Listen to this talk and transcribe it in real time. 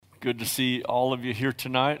Good to see all of you here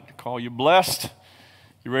tonight. I call you blessed.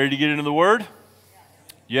 You ready to get into the Word?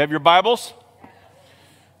 You have your Bibles?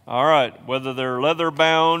 All right. Whether they're leather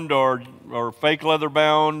bound or fake leather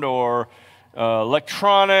bound or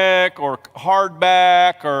electronic or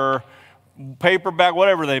hardback or paperback,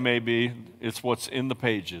 whatever they may be, it's what's in the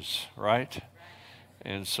pages, right?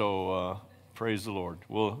 And so praise the Lord.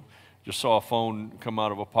 Well, just saw a phone come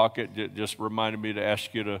out of a pocket. It just reminded me to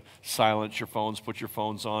ask you to silence your phones, put your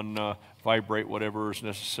phones on vibrate, whatever is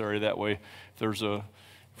necessary. That way,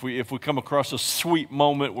 if we come across a sweet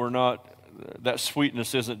moment, that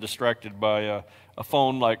sweetness isn't distracted by a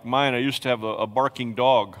phone like mine. I used to have a barking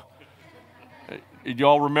dog. Do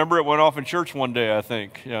y'all remember it? Went off in church one day, I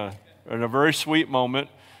think. Yeah, in a very sweet moment,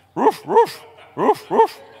 roof, roof, roof,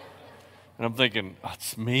 roof. And I'm thinking,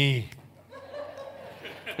 that's me.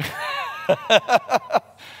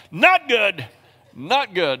 Not good.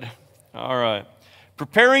 Not good. All right.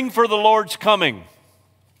 Preparing for the Lord's coming.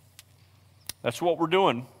 That's what we're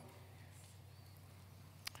doing.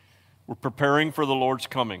 We're preparing for the Lord's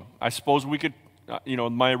coming. I suppose we could,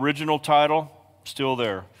 my original title, still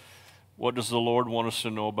there. What does the Lord want us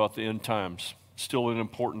to know about the end times? Still an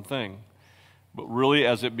important thing. But really,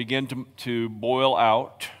 as it began to boil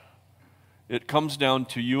out, it comes down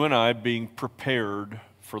to you and I being prepared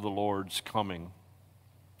for the Lord's coming.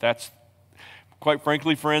 That's, quite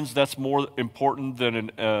frankly, friends, that's more important than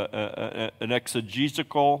an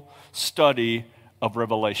exegetical study of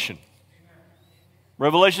Revelation.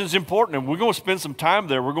 Revelation is important, and we're going to spend some time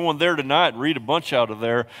there. We're going there tonight and read a bunch out of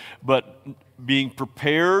there. But being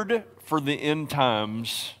prepared for the end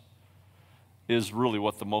times is really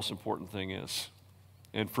what the most important thing is.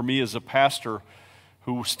 And for me as a pastor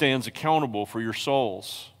who stands accountable for your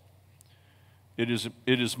souls, it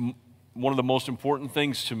is one of the most important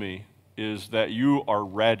things to me is that you are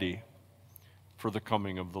ready for the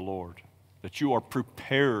coming of the Lord, that you are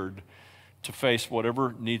prepared to face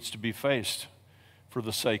whatever needs to be faced for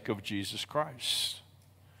the sake of Jesus Christ.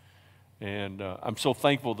 And I'm so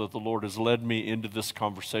thankful that the Lord has led me into this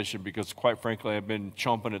conversation because, quite frankly, I've been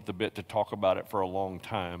chomping at the bit to talk about it for a long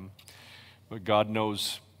time. But God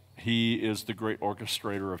knows He is the great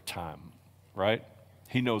orchestrator of time, right?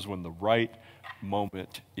 He knows when the right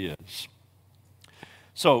moment is.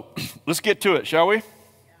 So let's get to it, shall we?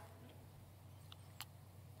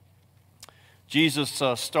 Jesus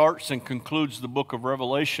starts and concludes the book of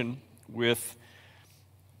Revelation with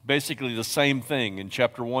basically the same thing in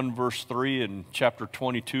chapter 1, verse 3 and chapter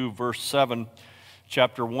 22, verse 7.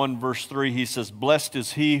 Chapter 1, verse 3, he says, "Blessed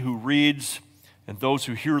is he who reads and those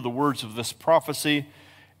who hear the words of this prophecy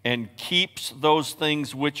and keeps those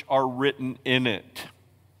things which are written in it,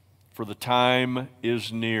 for the time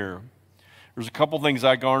is near." There's a couple things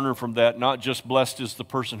I garner from that. Not just blessed is the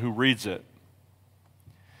person who reads it.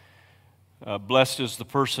 Blessed is the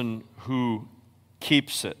person who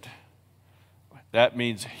keeps it. That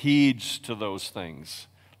means heeds to those things,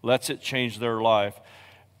 lets it change their life.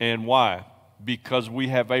 And why? Because we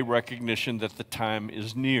have a recognition that the time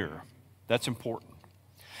is near. That's important.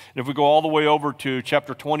 And if we go all the way over to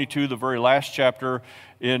chapter 22, the very last chapter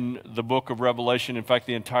in the book of Revelation, in fact,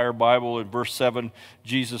 the entire Bible, in verse 7,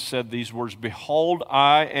 Jesus said these words, "Behold,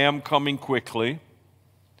 I am coming quickly.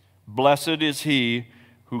 Blessed is he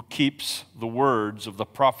who keeps the words of the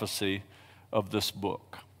prophecy of this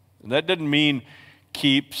book." And that doesn't mean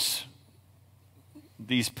keeps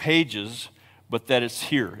these pages, but that it's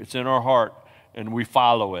here. It's in our heart, and we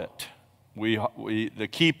follow it. The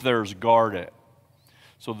keep there is guard it.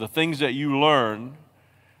 So the things that you learn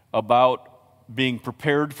about being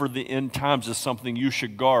prepared for the end times is something you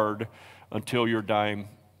should guard until your dying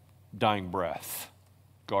breath.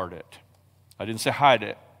 Guard it. I didn't say hide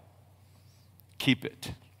it. Keep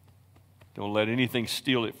it. Don't let anything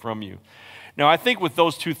steal it from you. Now, I think with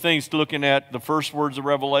those two things, looking at the first words of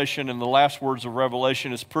Revelation and the last words of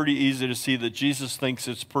Revelation, it's pretty easy to see that Jesus thinks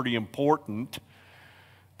it's pretty important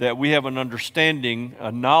that we have an understanding,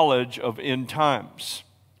 a knowledge of end times.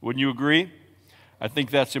 Wouldn't you agree? I think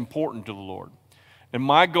that's important to the Lord. And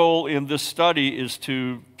my goal in this study is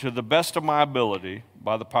to the best of my ability,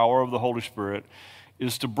 by the power of the Holy Spirit,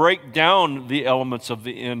 is to break down the elements of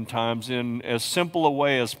the end times in as simple a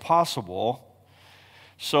way as possible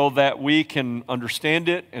so that we can understand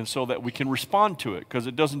it and so that we can respond to it. Because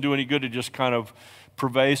it doesn't do any good to just kind of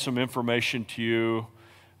purvey some information to you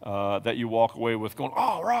that you walk away with going,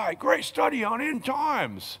 "All right, great study on end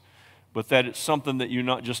times." But that it's something that you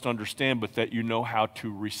not just understand, but that you know how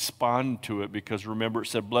to respond to it. Because remember, it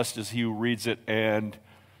said, "Blessed is he who reads it and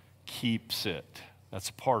keeps it."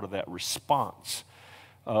 That's part of that response.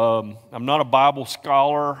 I'm not a Bible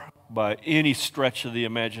scholar by any stretch of the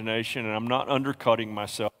imagination, and I'm not undercutting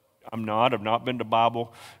myself. I'm not. I've not been to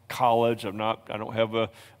Bible college. I don't have a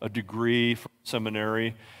degree from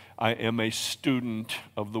seminary. I am a student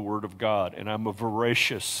of the Word of God, and I'm a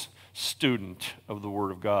voracious student of the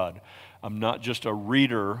Word of God. I'm not just a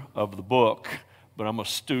reader of the book, but I'm a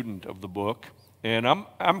student of the book. And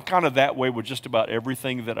I'm kind of that way with just about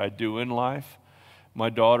everything that I do in life. My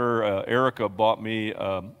daughter, Erica, bought me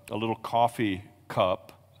a little coffee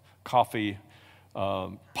pot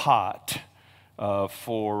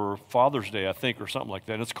for Father's Day, I think, or something like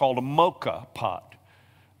that. And it's called a mocha pot.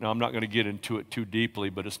 Now, I'm not going to get into it too deeply,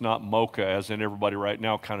 but it's not mocha, as in everybody right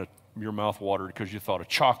now kind of your mouth watered because you thought of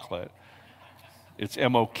chocolate. It's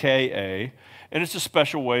M-O-K-A, and it's a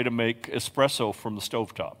special way to make espresso from the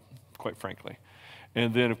stovetop, quite frankly.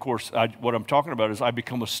 And then, of course, what I'm talking about is I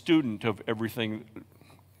become a student of everything,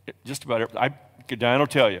 just about everything. Diane will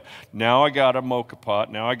tell you, now I got a mocha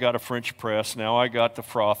pot, now I got a French press, now I got the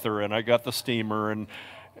frother, and I got the steamer, and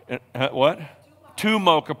what? 2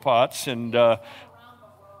 mocha pots, and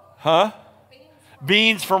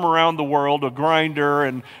beans from around the world, a grinder,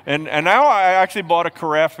 and now I actually bought a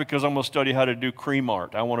carafe because I'm going to study how to do cream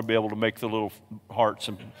art. I want to be able to make the little hearts.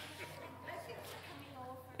 And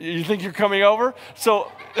you think you're coming over?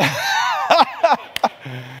 So,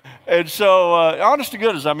 and so, honest to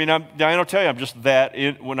goodness, I mean, Diane will tell you, I'm just that.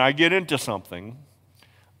 When I get into something,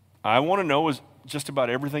 I want to know just about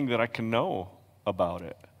everything that I can know about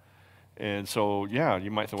it. And so, yeah,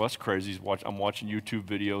 you might think, well, that's crazy. I'm watching YouTube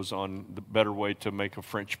videos on the better way to make a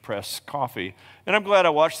French press coffee. And I'm glad I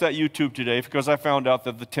watched that YouTube today because I found out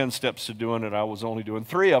that the 10 steps to doing it, I was only doing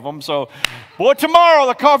 3 of them. So, boy, tomorrow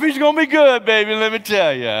the coffee's going to be good, baby, let me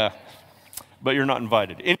tell you. But you're not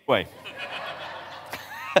invited. Anyway,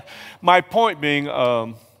 my point being,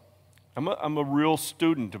 I'm a real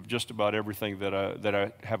student of just about everything that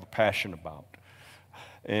I have a passion about.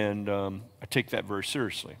 And I take that very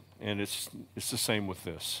seriously. And it's the same with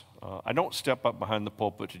this. I don't step up behind the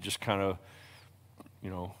pulpit to just kind of,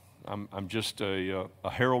 I'm just a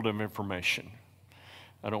herald of information.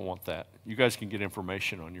 I don't want that. You guys can get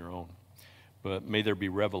information on your own, but may there be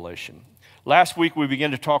revelation. Last week we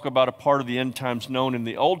began to talk about a part of the end times known in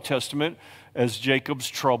the Old Testament as Jacob's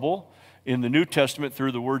trouble. In the New Testament,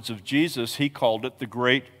 through the words of Jesus, he called it the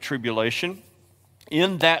Great Tribulation.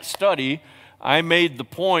 In that study, I made the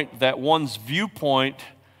point that one's viewpoint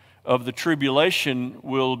of the tribulation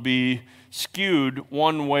will be skewed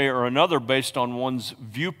one way or another based on one's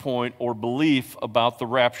viewpoint or belief about the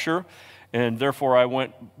rapture. And therefore, I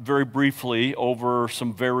went very briefly over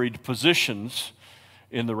some varied positions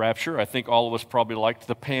in the rapture. I think all of us probably liked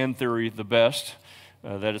the pan theory the best,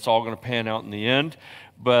 that it's all going to pan out in the end.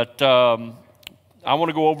 But I want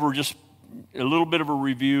to go over just a little bit of a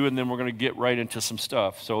review, and then we're going to get right into some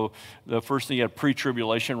stuff. So the first thing, you had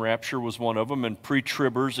pre-tribulation rapture was one of them, and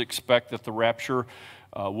pre-tribbers expect that the rapture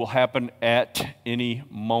will happen at any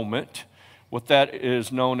moment. What that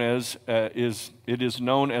is known as it is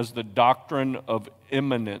known as the doctrine of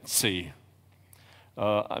imminency.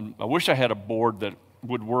 I wish I had a board that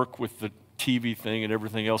would work with the TV thing and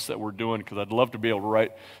everything else that we're doing, because I'd love to be able to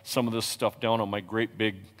write some of this stuff down on my great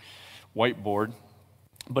big whiteboard.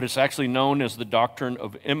 But it's actually known as the doctrine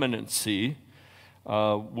of imminency,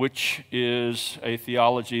 which is a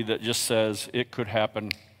theology that just says it could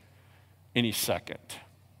happen any second.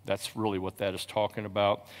 That's really what that is talking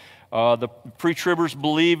about. The pre-tribbers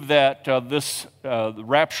believe that the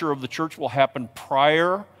rapture of the church will happen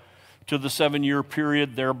prior to the 7-year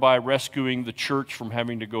period, thereby rescuing the church from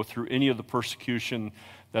having to go through any of the persecution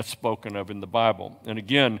that's spoken of in the Bible. And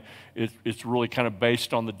again, it's really kind of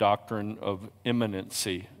based on the doctrine of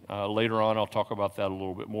imminency. Later on, I'll talk about that a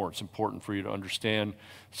little bit more. It's important for you to understand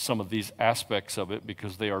some of these aspects of it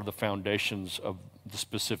because they are the foundations of the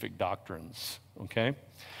specific doctrines, okay?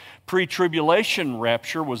 Pre-tribulation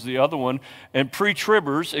rapture was the other one, and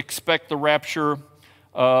pre-tribbers expect the rapture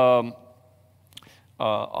I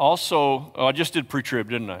just did pre-trib,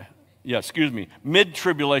 didn't I? Yeah, excuse me.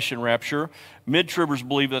 Mid-tribulation rapture. Mid-tribbers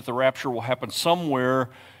believe that the rapture will happen somewhere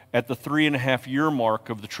at the 3.5-year mark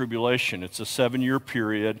of the tribulation. It's a 7-year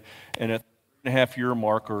period, and at the 3.5-year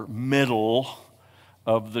mark, or middle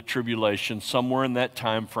of the tribulation, somewhere in that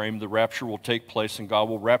time frame, the rapture will take place, and God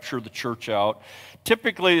will rapture the church out.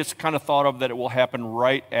 Typically, it's kind of thought of that it will happen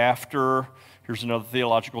right after, here's another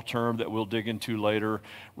theological term that we'll dig into later,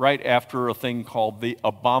 right after a thing called the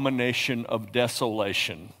abomination of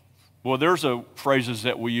desolation. Well, there's phrases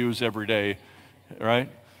that we use every day, right?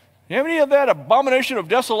 You have any of that abomination of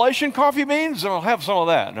desolation coffee beans? I'll have some of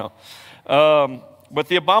that. No. But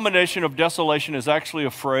the abomination of desolation is actually a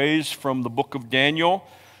phrase from the book of Daniel.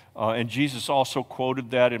 And Jesus also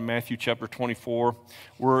quoted that in Matthew chapter 24,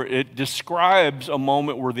 where it describes a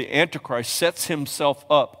moment where the Antichrist sets himself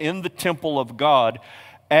up in the temple of God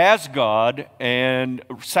as God and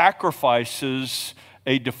sacrifices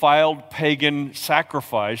a defiled pagan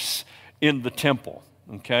sacrifice in the temple,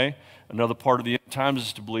 okay? Another part of the end times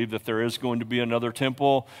is to believe that there is going to be another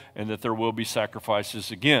temple and that there will be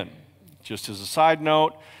sacrifices again. Just as a side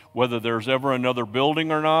note, whether there's ever another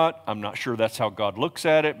building or not, I'm not sure that's how God looks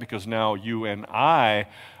at it, because now you and I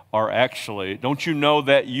are actually, don't you know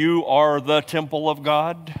that you are the temple of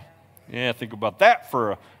God? Yeah, think about that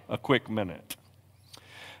for a quick minute.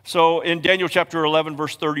 So in Daniel chapter 11,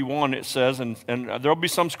 verse 31, it says, and there'll be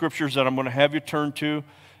some scriptures that I'm going to have you turn to,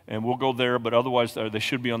 and we'll go there, but otherwise they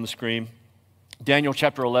should be on the screen. Daniel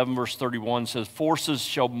chapter 11, verse 31 says, forces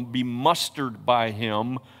shall be mustered by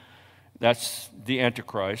him, that's the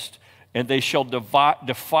Antichrist, and they shall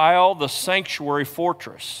defile the sanctuary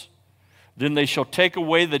fortress. Then they shall take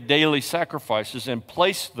away the daily sacrifices and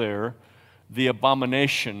place there the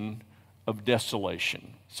abomination of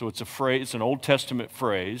desolation. So it's a phrase, it's an Old Testament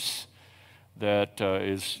phrase that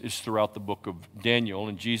is throughout the book of Daniel,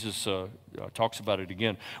 and Jesus talks about it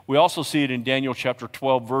again. We also see it in Daniel chapter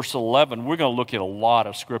 12, verse 11. We're going to look at a lot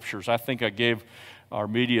of scriptures. I think I gave our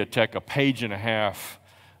media tech a page and a half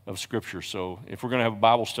of scripture. So if we're going to have a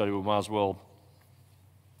Bible study, we might as well,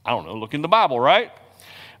 I don't know, look in the Bible, right?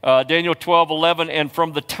 Daniel 12:11, and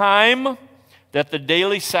from the time that the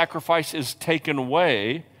daily sacrifice is taken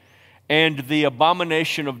away and the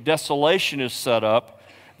abomination of desolation is set up,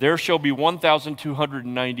 there shall be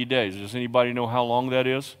 1,290 days. Does anybody know how long that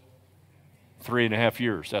is? 3.5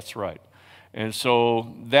 years, that's right. And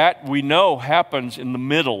so that we know happens in the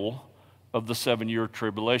middle of the 7-year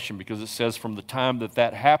tribulation, because it says from the time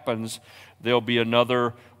that happens, there'll be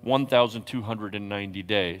another 1,290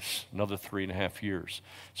 days, another 3.5 years.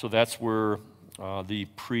 So that's where the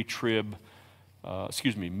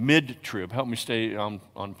mid-trib, help me stay on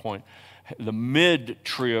point. The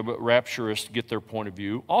mid-trib rapturists get their point of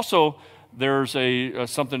view. Also, there's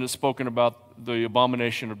something that's spoken about the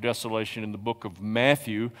abomination of desolation in the book of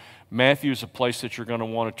Matthew. Matthew is a place that you're going to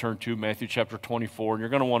want to turn to, Matthew chapter 24, and you're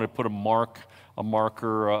going to want to put a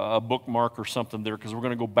bookmark or something there, because we're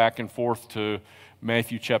going to go back and forth to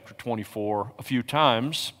Matthew chapter 24 a few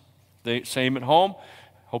times. Same at home.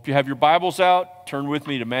 Hope you have your Bibles out. Turn with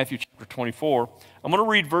me to Matthew chapter 24. I'm going to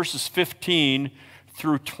read verses 15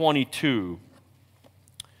 through 22.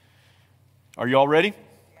 Are you all ready?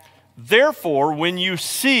 Therefore, when you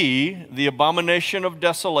see the abomination of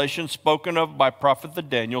desolation spoken of by prophet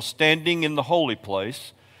Daniel standing in the holy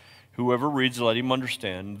place, whoever reads, let him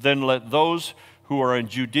understand. Then let those who are in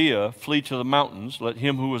Judea flee to the mountains. Let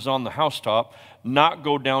him who is on the housetop not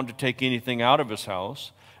go down to take anything out of his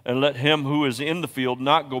house. And let him who is in the field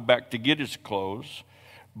not go back to get his clothes.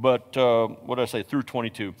 But, through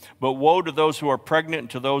 22. But woe to those who are pregnant and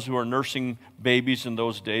to those who are nursing babies in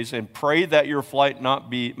those days. And pray that your flight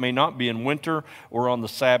may not be in winter or on the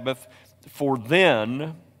Sabbath. For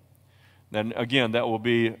then again, that will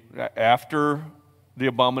be after the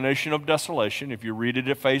abomination of desolation, if you read it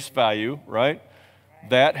at face value, right?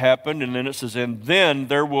 That happened, and then it says, and then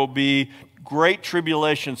there will be great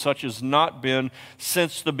tribulation such as not been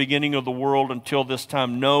since the beginning of the world until this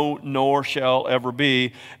time, no, nor shall ever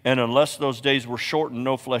be. And unless those days were shortened,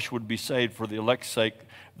 no flesh would be saved. For the elect's sake,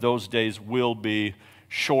 those days will be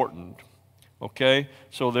shortened. Okay?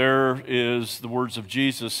 So there is the words of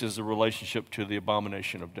Jesus is the relationship to the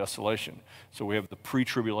abomination of desolation. So we have the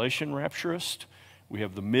pre-tribulation rapturist. We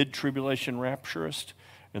have the mid-tribulation rapturist.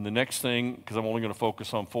 And the next thing, because I'm only going to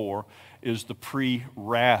focus on 4, is the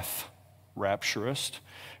pre-wrath rapturist.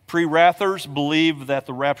 Pre-wrathers believe that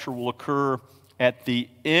the rapture will occur at the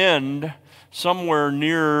end, somewhere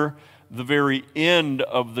near the very end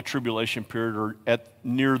of the tribulation period, or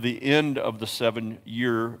near the end of the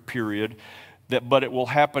 7-year period, but it will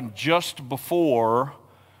happen just before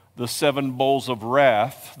the 7 bowls of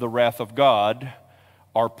wrath, the wrath of God,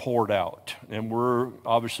 are poured out. And we're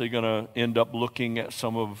obviously going to end up looking at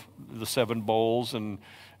some of the 7 bowls, and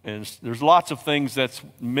there's lots of things that's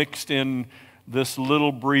mixed in this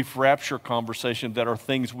little brief rapture conversation that are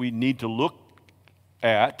things we need to look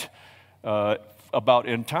at about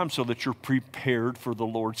end time so that you're prepared for the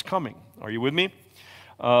Lord's coming. Are you with me?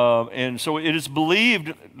 And so it is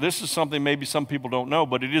believed, this is something maybe some people don't know,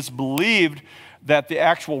 but it is believed that the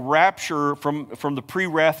actual rapture from the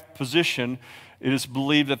pre-wrath position, it is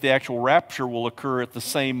believed that the actual rapture will occur at the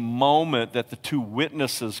same moment that the 2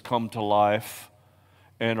 witnesses come to life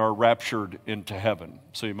and are raptured into heaven.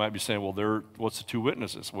 So you might be saying, well, what's the two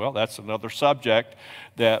witnesses? Well, that's another subject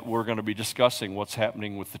that we're going to be discussing, what's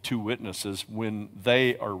happening with the two witnesses when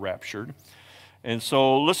they are raptured. And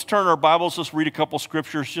so let's turn our Bibles, let's read a couple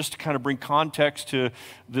scriptures just to kind of bring context to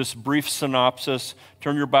this brief synopsis.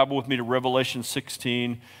 Turn your Bible with me to Revelation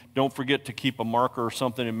 16. Don't forget to keep a marker or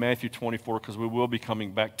something in Matthew 24 because we will be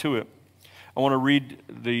coming back to it. I want to read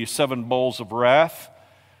the 7 bowls of wrath.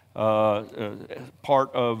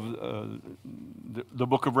 Part of the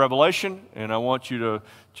book of Revelation, and I want you to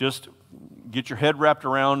just get your head wrapped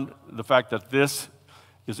around the fact that this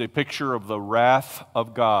is a picture of the wrath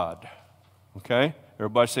of God. Okay?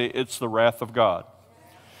 Everybody say, it's the wrath of God.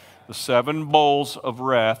 The 7 bowls of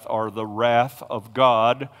wrath are the wrath of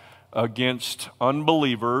God against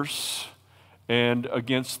unbelievers and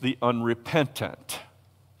against the unrepentant.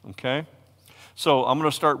 Okay? So I'm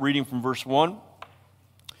going to start reading from verse 1.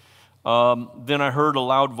 Then I heard a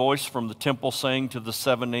loud voice from the temple saying to the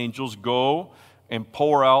 7 angels, go and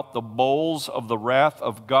pour out the bowls of the wrath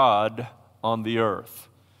of God on the earth.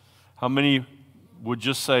 How many would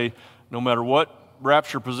just say, no matter what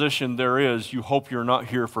rapture position there is, you hope you're not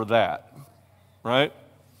here for that, right?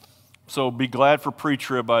 So be glad for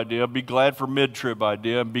pre-trib idea, be glad for mid-trib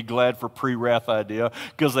idea, and be glad for pre-wrath idea,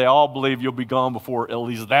 because they all believe you'll be gone before at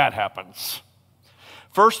least that happens.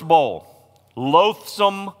 First bowl,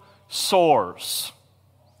 loathsome sores.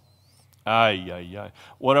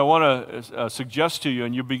 What I want to suggest to you,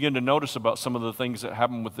 and you begin to notice about some of the things that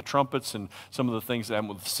happen with the trumpets and some of the things that happen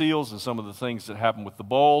with the seals and some of the things that happen with the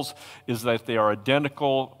bowls, is that they are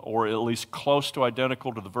identical, or at least close to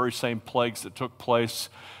identical, to the very same plagues that took place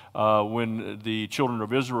when the children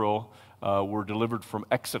of Israel were delivered from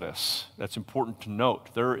Exodus. That's important to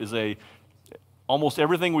note. There is almost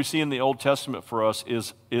everything we see in the Old Testament for us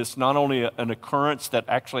is not only an occurrence that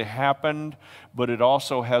actually happened, but it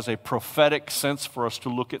also has a prophetic sense for us to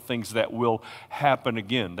look at things that will happen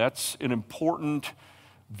again. That's an important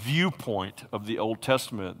viewpoint of the Old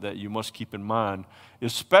Testament that you must keep in mind,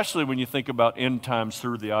 especially when you think about end times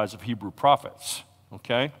through the eyes of Hebrew prophets,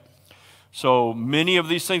 okay? So many of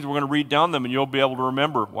these things, we're going to read down them and you'll be able to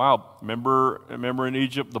remember, wow, remember in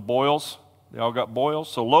Egypt the boils? They all got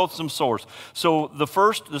boils. So loathsome sores. So the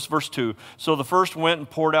first, this verse 2, so the first went and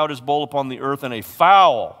poured out his bowl upon the earth, and a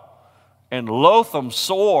foul and loathsome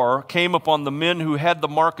sore came upon the men who had the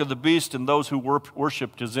mark of the beast and those who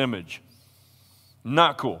worshipped his image.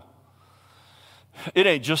 Not cool. It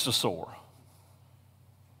ain't just a sore,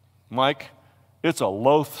 Mike. It's a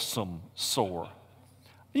loathsome sore.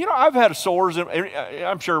 You know, I've had sores, and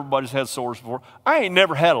I'm sure everybody's had sores before. I ain't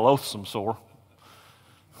never had a loathsome sore.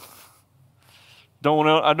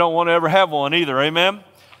 I don't want to ever have one either, amen?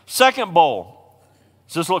 Second bowl.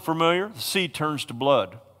 Does this look familiar? The sea turns to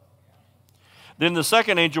blood. Then the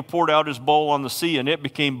second angel poured out his bowl on the sea, and it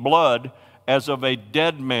became blood as of a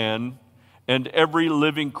dead man, and every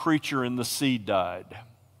living creature in the sea died.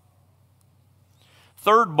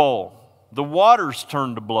 Third bowl. The waters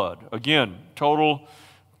turned to blood. Again, total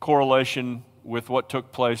correlation with what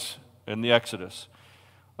took place in the Exodus.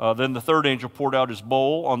 Then the third angel poured out his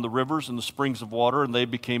bowl on the rivers and the springs of water, and they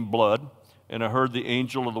became blood. And I heard the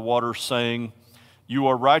angel of the waters saying, you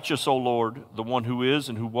are righteous, O Lord, the one who is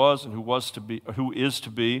and who was and who is to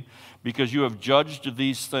be, because you have judged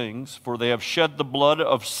these things, for they have shed the blood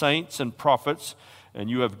of saints and prophets, and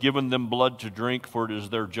you have given them blood to drink, for it is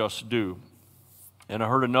their just due. And I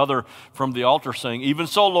heard another from the altar saying, even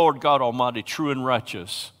so, Lord God Almighty, true and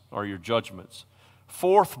righteous are your judgments.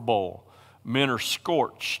 Fourth bowl. Men are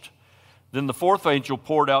scorched. Then the fourth angel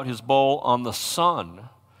poured out his bowl on the sun,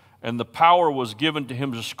 and the power was given to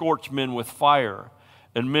him to scorch men with fire,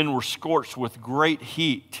 and men were scorched with great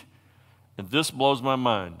heat. And this blows my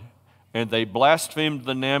mind. And they blasphemed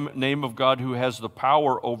the name of God who has the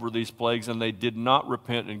power over these plagues, and they did not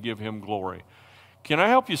repent and give him glory. Can I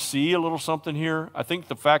help you see a little something here? I think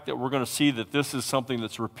the fact that we're going to see that this is something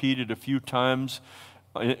that's repeated a few times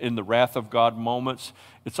in the wrath of God moments,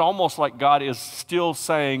 it's almost like God is still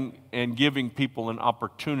saying and giving people an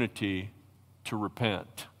opportunity to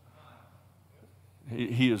repent.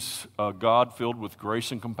 He is a God filled with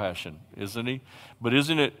grace and compassion, isn't he? But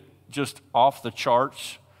isn't it just off the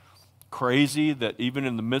charts crazy that even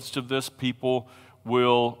in the midst of this, people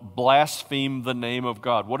will blaspheme the name of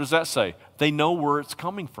God? What does that say? They know where it's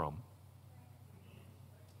coming from.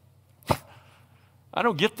 I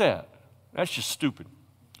don't get that. That's just stupid.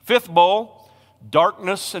 Fifth bowl,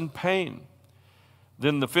 darkness and pain.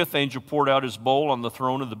 Then the fifth angel poured out his bowl on the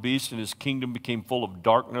throne of the beast, and his kingdom became full of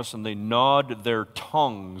darkness, and they gnawed their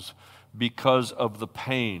tongues because of the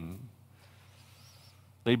pain.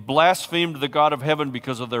 They blasphemed the God of heaven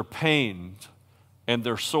because of their pains and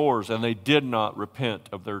their sores, and they did not repent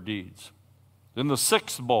of their deeds. Then the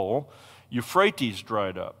sixth bowl, Euphrates,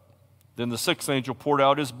 dried up. Then the sixth angel poured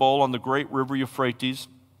out his bowl on the great river Euphrates,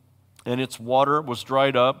 and its water was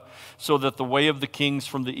dried up, so that the way of the kings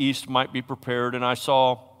from the east might be prepared. And I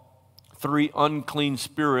saw 3 unclean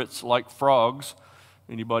spirits like frogs.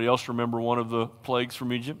 Anybody else remember one of the plagues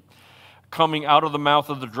from Egypt? Coming out of the mouth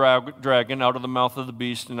of the dragon, out of the mouth of the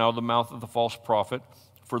beast, and out of the mouth of the false prophet.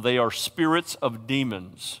 For they are spirits of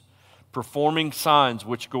demons, performing signs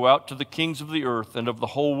which go out to the kings of the earth and of the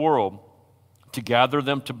whole world, to gather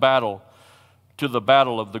them to battle, to the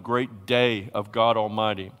battle of the great day of God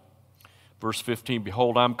Almighty. Verse 15,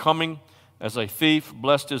 behold, I am coming as a thief.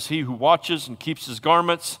 Blessed is he who watches and keeps his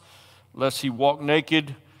garments, lest he walk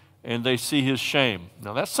naked and they see his shame.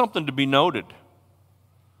 Now that's something to be noted.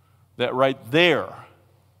 That right there,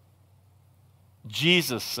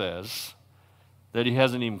 Jesus says that he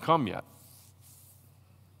hasn't even come yet.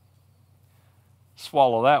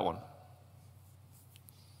 Swallow that one.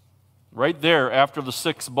 Right there, after the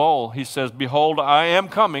sixth bowl, he says, behold, I am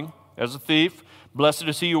coming as a thief. Blessed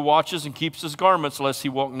is he who watches and keeps his garments, lest he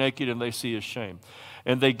walk naked and they see his shame.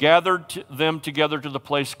 And they gathered them together to the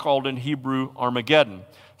place called in Hebrew Armageddon.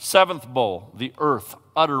 Seventh bowl, the earth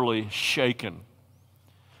utterly shaken.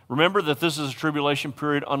 Remember that this is a tribulation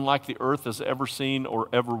period unlike the earth has ever seen or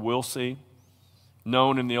ever will see.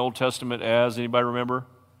 Known in the Old Testament as, anybody remember?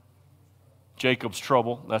 Jacob's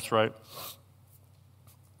trouble, that's right.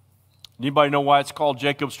 Anybody know why it's called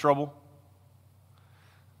Jacob's trouble?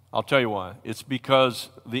 I'll tell you why. It's because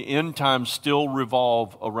the end times still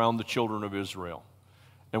revolve around the children of Israel.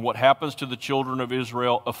 And what happens to the children of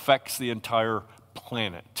Israel affects the entire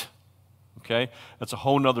planet. Okay? That's a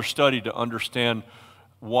whole nother study to understand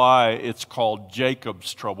why it's called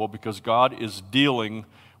Jacob's trouble, because God is dealing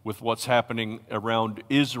with what's happening around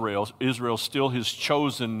Israel. Israel's still his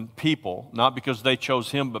chosen people, not because they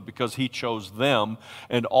chose him, but because he chose them.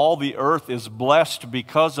 And all the earth is blessed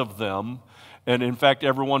because of them. And in fact,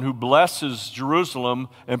 everyone who blesses Jerusalem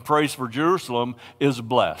and prays for Jerusalem is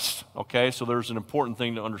blessed. Okay, so there's an important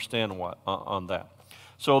thing to understand on that.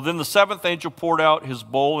 So then the seventh angel poured out his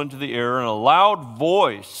bowl into the air, and a loud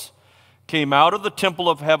voice came out of the temple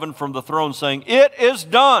of heaven from the throne, saying, "It is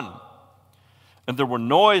done." And there were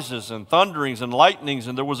noises and thunderings and lightnings,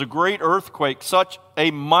 and there was a great earthquake, such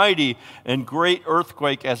a mighty and great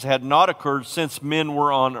earthquake as had not occurred since men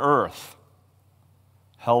were on earth.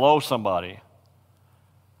 Hello, somebody.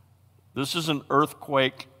 This is an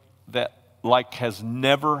earthquake that has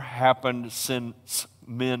never happened since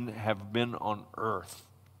men have been on earth.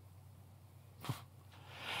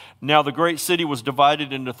 Now the great city was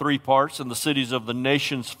divided into 3 parts, and the cities of the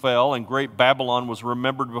nations fell, and great Babylon was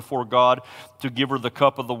remembered before God to give her the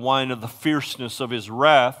cup of the wine of the fierceness of his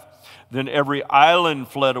wrath. Then every island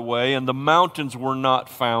fled away, and the mountains were not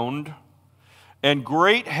found. And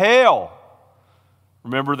great hail,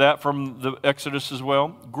 remember that from the Exodus as well?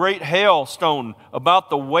 Great hailstone,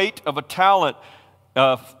 about the weight of a talent,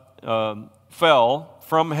 fell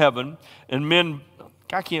from heaven, and men,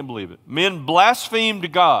 I can't believe it, men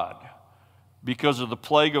blasphemed God because of the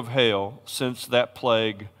plague of hail, since that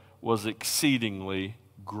plague was exceedingly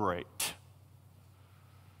great.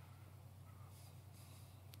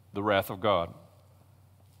 The wrath of God,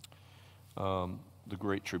 the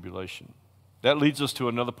great tribulation. That leads us to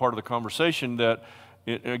another part of the conversation that,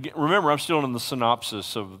 remember, I'm still in the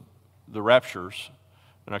synopsis of the raptures,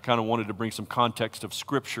 and I kind of wanted to bring some context of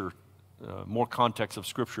Scripture, more context of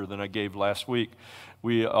Scripture than I gave last week.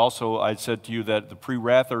 I said to you that the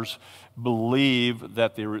pre-wrathers believe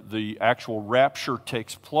that the actual rapture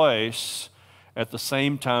takes place at the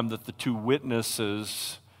same time that the 2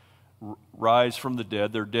 witnesses rise from the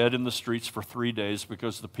dead. They're dead in the streets for 3 days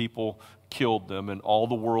because the people killed them, and all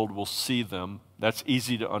the world will see them. That's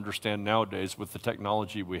easy to understand nowadays with the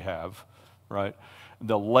technology we have, right?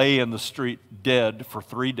 They'll lay in the street dead for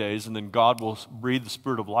 3 days, and then God will breathe the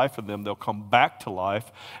spirit of life in them. They'll come back to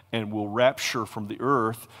life and will rapture from the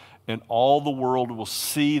earth, and all the world will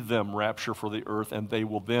see them rapture for the earth, and they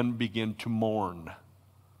will then begin to mourn.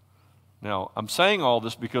 Now, I'm saying all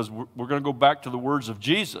this because we're going to go back to the words of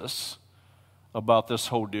Jesus about this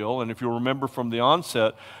whole deal. And if you'll remember from the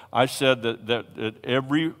onset, I said that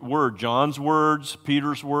every word, John's words,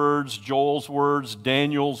 Peter's words, Joel's words,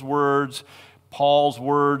 Daniel's words, Paul's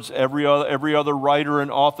words, every other writer and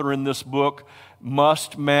author in this book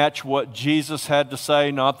must match what Jesus had to say,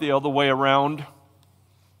 not the other way around.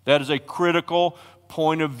 That is a critical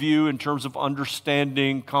point of view in terms of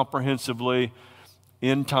understanding comprehensively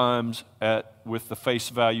end times with the face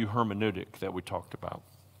value hermeneutic that we talked about.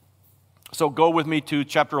 So go with me to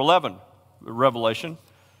chapter 11, Revelation.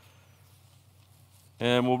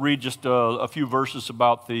 And we'll read just a few verses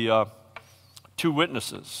about the two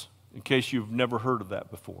witnesses, in case you've never heard of that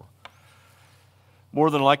before. More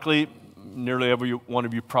than likely, nearly every one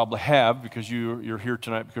of you probably have, because you're here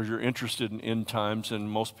tonight because you're interested in end times, and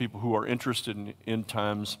most people who are interested in end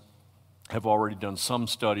times have already done some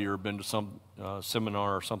study or been to some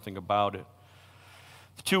seminar or something about it.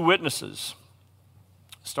 The two witnesses,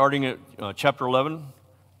 starting at chapter 11,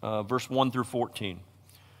 verse 1 through 14.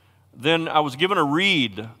 Then I was given a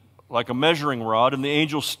reed like a measuring rod, and the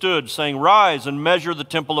angel stood, saying, "Rise and measure the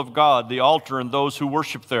temple of God, the altar, and those who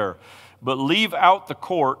worship there. But leave out the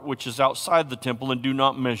court which is outside the temple, and do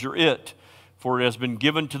not measure it, for it has been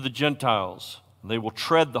given to the Gentiles. They will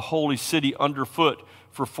tread the holy city underfoot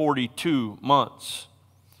for 42 months.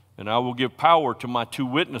 And I will give power to my two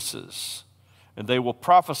witnesses, and they will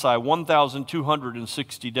prophesy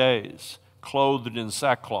 1,260 days, clothed in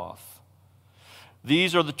sackcloth.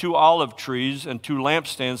 These are the two olive trees and two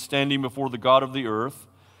lampstands standing before the God of the earth.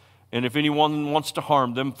 And if anyone wants to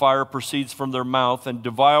harm them, fire proceeds from their mouth and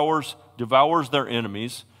devours their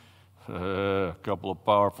enemies." A couple of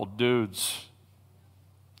powerful dudes.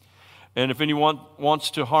 "And if anyone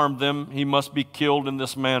wants to harm them, he must be killed in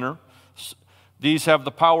this manner. These have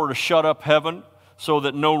the power to shut up heaven so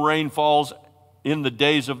that no rain falls in the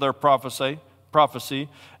days of their prophecy,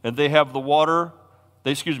 and they have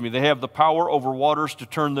the power over waters to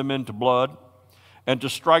turn them into blood, and to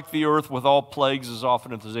strike the earth with all plagues as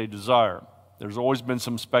often as they desire." There's always been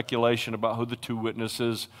some speculation about who the two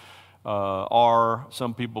witnesses are.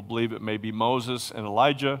 Some people believe it may be Moses and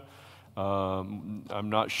Elijah. I'm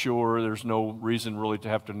not sure. There's no reason really to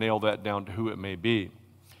have to nail that down to who it may be.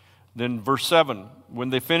 Then verse 7,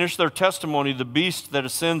 "When they finish their testimony, the beast that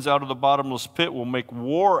ascends out of the bottomless pit will make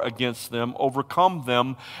war against them, overcome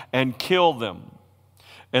them, and kill them.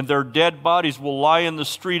 And their dead bodies will lie in the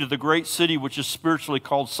street of the great city, which is spiritually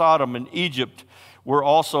called Sodom, in Egypt, where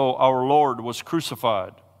also our Lord was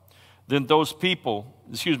crucified. Then those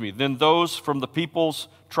from the peoples,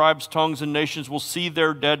 tribes, tongues, and nations will see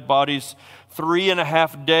their dead bodies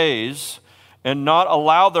 3.5 days, and not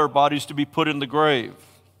allow their bodies to be put in the grave.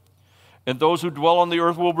 And those who dwell on the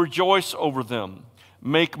earth will rejoice over them,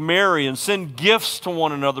 make merry, and send gifts to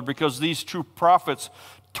one another, because these true prophets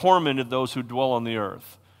tormented those who dwell on the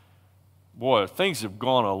earth." Boy, things have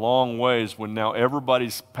gone a long ways when now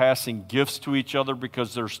everybody's passing gifts to each other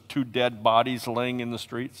because there's two dead bodies laying in the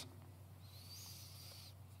streets.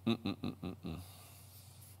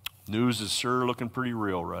 News is sure looking pretty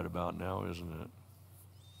real right about now, isn't it?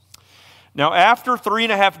 "Now after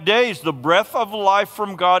 3.5 days, the breath of life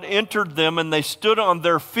from God entered them, and they stood on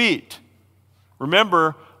their feet."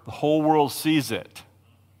 Remember, the whole world sees it.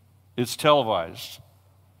 It's televised.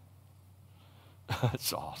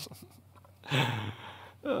 That's awesome.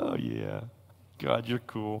 Oh, yeah. God, you're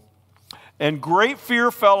cool. "And great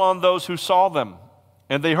fear fell on those who saw them.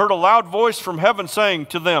 And they heard a loud voice from heaven saying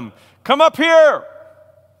to them, 'Come up here!'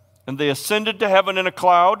 And they ascended to heaven in a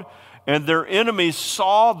cloud, and their enemies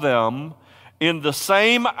saw them. In the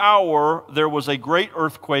same hour there was a great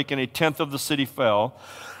earthquake, and 1/10 of the city fell.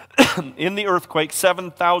 In the earthquake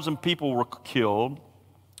 7,000 people were killed.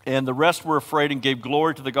 And the rest were afraid and gave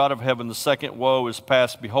glory to the God of heaven. The second woe is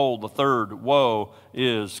past. Behold, the third woe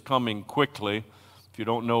is coming quickly." If you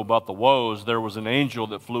don't know about the woes, there was an angel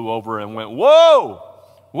that flew over and went, "Whoa!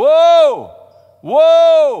 Whoa!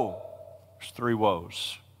 Whoa!" There's 3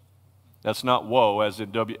 woes. That's not woe as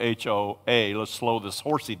in W-H-O-A. Let's slow this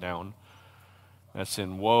horsey down. That's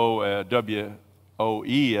in woe,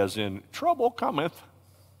 W-O-E, as in trouble cometh.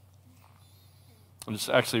 And it's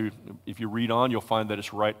actually, if you read on, you'll find that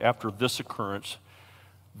it's right after this occurrence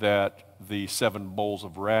that the 7 bowls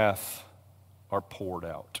of wrath are poured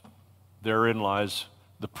out. Therein lies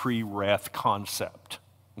the pre-wrath concept.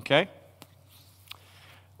 Okay?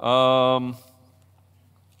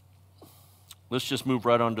 Let's just move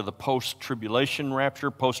right on to the post-tribulation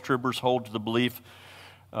rapture. Post-tribbers hold to the belief,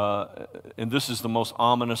 and this is the most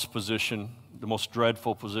ominous position, the most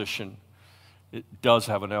dreadful position. It does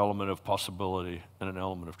have an element of possibility and an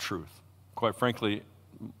element of truth. Quite frankly,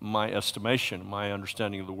 my estimation, my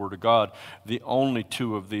understanding of the Word of God, the only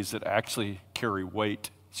 2 of these that actually carry weight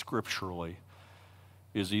scripturally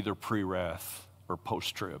is either pre-wrath or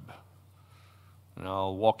post-trib. And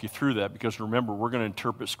I'll walk you through that because remember, we're going to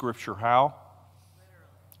interpret Scripture how?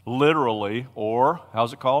 Literally, or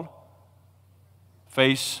how's it called?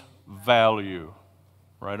 Face value.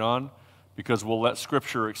 Right on? Because we'll let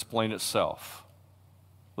Scripture explain itself.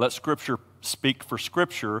 Let Scripture speak for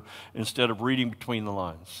Scripture instead of reading between the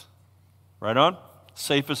lines. Right on?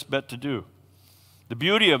 safest bet to do. The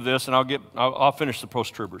beauty of this, and I'll finish the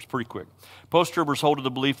post-tribbers pretty quick. Post-tribbers hold to the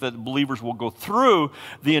belief that believers will go through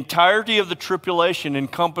the entirety of the tribulation,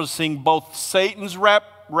 encompassing both Satan's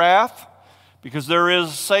wrath, because there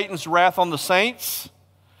is Satan's wrath on the saints,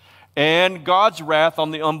 and God's wrath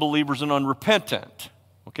on the unbelievers and unrepentant.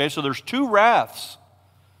 Okay, so there's two wraths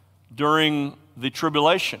during the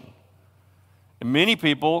tribulation. And many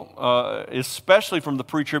people, especially from the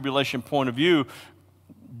pre-tribulation point of view,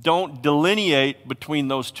 don't delineate between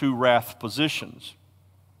those two wrath positions.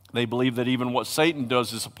 They believe that even what Satan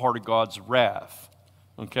does is a part of God's wrath.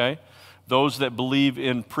 Okay? Those that believe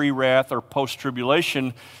in pre-wrath or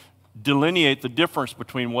post-tribulation delineate the difference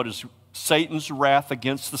between what is Satan's wrath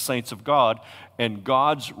against the saints of God and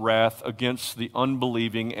God's wrath against the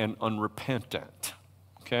unbelieving and unrepentant.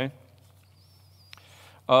 Okay?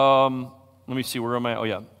 Let me see, where am I? Oh,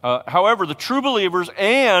 yeah. However, the true believers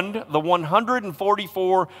and the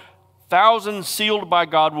 144,000 sealed by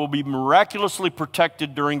God will be miraculously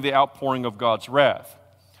protected during the outpouring of God's wrath.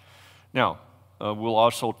 Now, we'll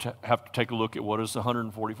also have to take a look at what is the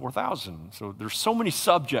 144,000. So there's so many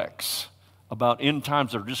subjects about end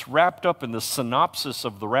times that are just wrapped up in the synopsis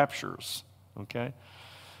of the raptures, okay?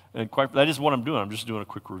 And that is what I'm doing. I'm just doing a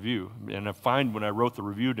quick review. And I find when I wrote the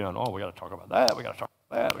review down, we got to talk about that, we got to talk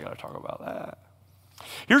about that, we got to talk about that.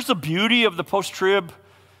 Here's the beauty of the post-trib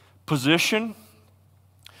position.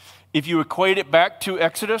 If you equate it back to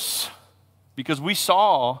Exodus, because we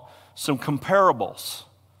saw some comparables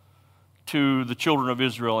to the children of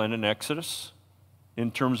Israel in Exodus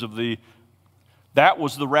in terms of that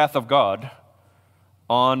was the wrath of God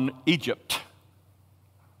on Egypt,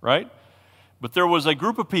 right? But there was a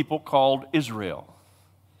group of people called Israel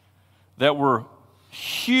that were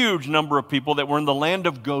huge number of people that were in the land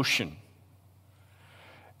of Goshen.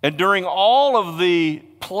 And during all of the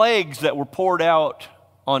plagues that were poured out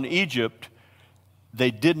on Egypt,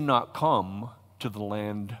 they did not come to the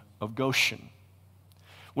land of Goshen.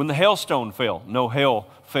 When the hailstone fell, no hail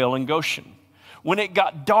fell in Goshen. When it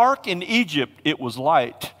got dark in Egypt, it was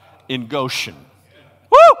light in Goshen.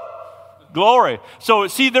 Woo! Glory. So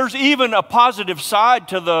see, there's even a positive side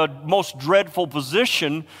to the most dreadful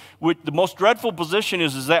position. The most dreadful position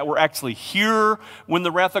is that we're actually here when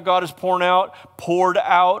the wrath of God is poured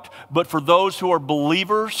out. But for those who are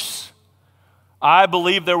believers, I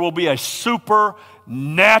believe there will be a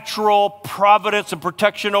supernatural providence and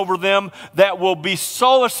protection over them that will be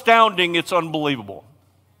so astounding it's unbelievable.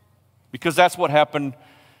 Because that's what happened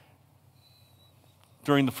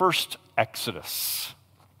during the first Exodus.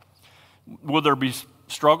 Will there be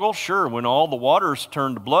struggle? Sure. When all the waters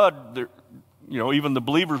turn to blood, even the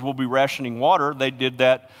believers will be rationing water. They did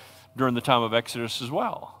that during the time of Exodus as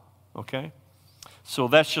well. Okay? So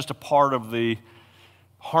that's just a part of the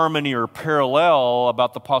harmony or parallel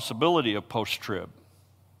about the possibility of post-trib.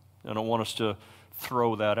 I don't want us to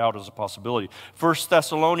throw that out as a possibility. 1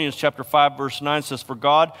 Thessalonians chapter 5, verse 9 says, "For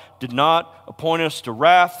God did not appoint us to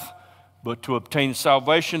wrath, but to obtain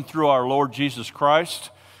salvation through our Lord Jesus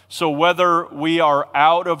Christ." So whether we are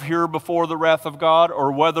out of here before the wrath of God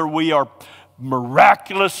or whether we are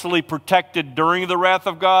miraculously protected during the wrath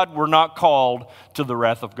of God, we're not called to the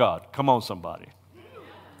wrath of God. Come on, somebody.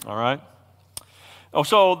 All right? Oh,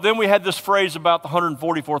 so then we had this phrase about the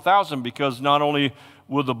 144,000, because not only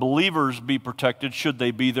will the believers be protected, should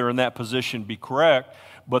they be there in that position, be correct,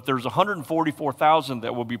 but there's 144,000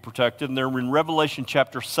 that will be protected, and they're in Revelation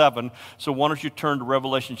chapter 7. So why don't you turn to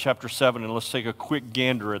Revelation chapter 7, and let's take a quick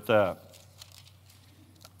gander at that.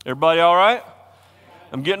 Everybody all right?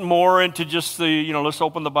 I'm getting more into just let's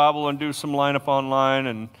open the Bible and do some lineup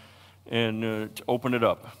online and open it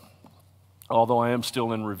up. Although I am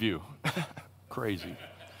still in review. Crazy.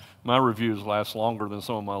 My reviews last longer than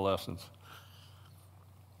some of my lessons.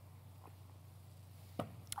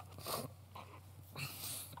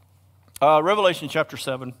 Revelation chapter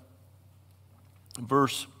 7,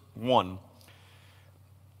 verse 1.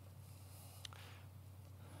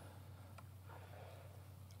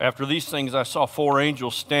 After these things I saw four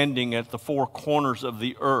angels standing at the four corners of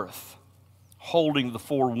the earth, holding the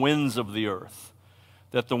four winds of the earth,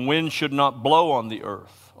 that the wind should not blow on the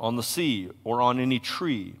earth, on the sea, or on any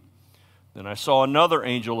tree. Then I saw another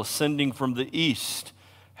angel ascending from the east,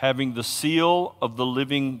 having the seal of the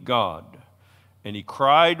living God. And he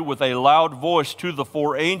cried with a loud voice to the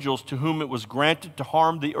four angels to whom it was granted to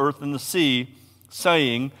harm the earth and the sea,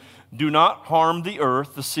 saying, "Do not harm the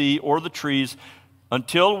earth, the sea, or the trees,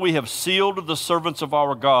 until we have sealed the servants of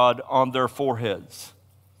our God on their foreheads."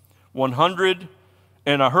 144,000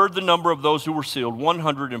 And I heard the number of those who were sealed,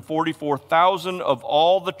 144,000 of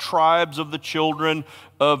all the tribes of the children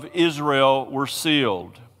of Israel were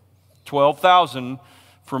sealed. 12,000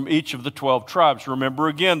 from each of the 12 tribes. Remember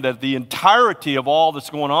again that the entirety of all that's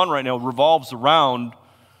going on right now revolves around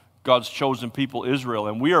God's chosen people, Israel,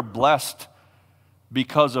 and we are blessed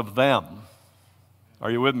because of them.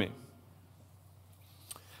 Are you with me?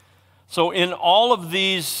 So in all of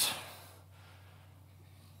these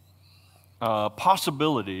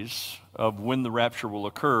possibilities of when the rapture will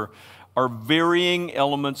occur are varying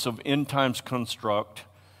elements of end times construct,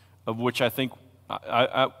 of which I think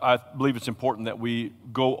I believe it's important that we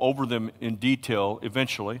go over them in detail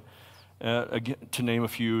eventually. Again, to name a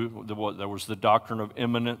few, there was the doctrine of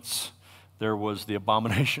imminence, there was the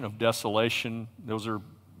abomination of desolation. Those are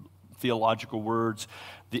theological words.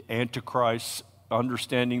 The Antichrist,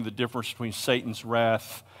 understanding the difference between Satan's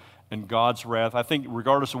wrath and God's wrath. I think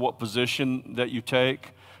regardless of what position that you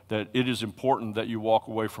take, that it is important that you walk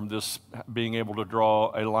away from this being able to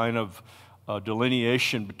draw a line of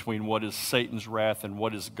delineation between what is Satan's wrath and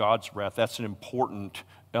what is God's wrath. That's an important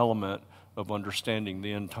element of understanding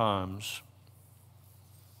the end times.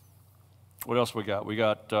 What else we got? We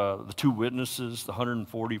got the two witnesses, the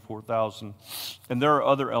 144,000, and there are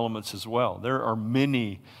other elements as well. There are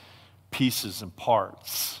many pieces and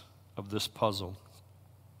parts of this puzzle.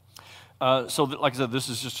 Like I said, this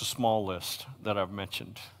is just a small list that I've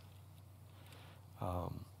mentioned.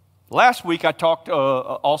 Last week I talked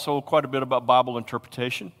also quite a bit about Bible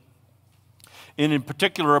interpretation, and in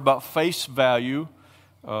particular about face value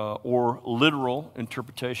or literal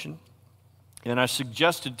interpretation. And I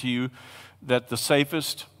suggested to you that the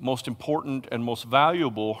safest, most important, and most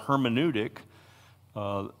valuable hermeneutic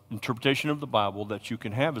interpretation of the Bible that you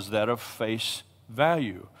can have is that of face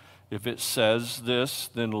value. If it says this,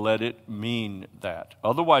 then let it mean that.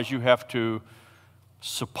 Otherwise, you have to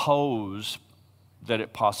suppose that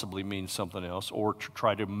it possibly means something else or to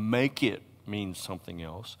try to make it mean something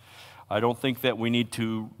else. I don't think that we need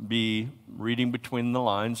to be reading between the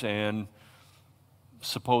lines and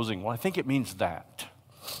supposing, well, I think it means that.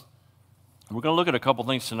 We're going to look at a couple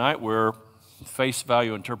things tonight where face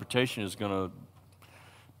value interpretation is going to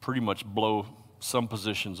pretty much blow some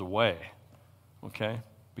positions away, okay?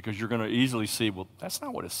 Because you're going to easily see, well, that's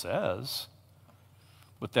not what it says,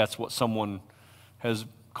 but that's what someone has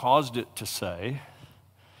caused it to say,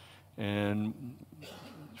 and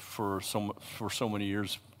for so many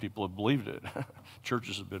years, people have believed it.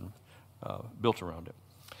 Churches have been built around it.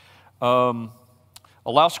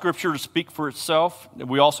 Allow Scripture to speak for itself.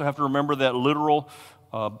 We also have to remember that literal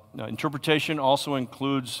interpretation also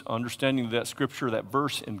includes understanding that Scripture, that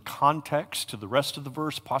verse in context to the rest of the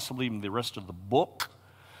verse, possibly even the rest of the book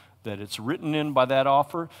that it's written in by that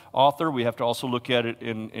author. We have to also look at it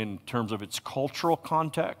in terms of its cultural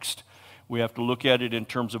context. We have to look at it in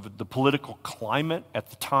terms of the political climate at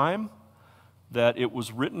the time that it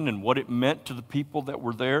was written and what it meant to the people that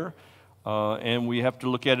were there. And we have to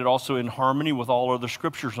look at it also in harmony with all other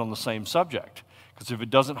scriptures on the same subject. Because if it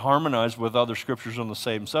doesn't harmonize with other scriptures on the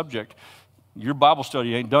same subject, your Bible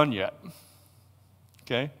study ain't done yet.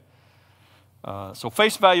 Okay? So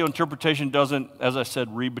face value interpretation doesn't, as I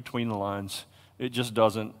said, read between the lines. It just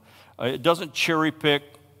doesn't. It doesn't cherry pick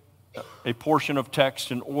a portion of text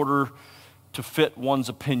in order to fit one's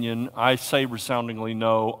opinion. I say resoundingly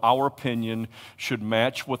no. Our opinion should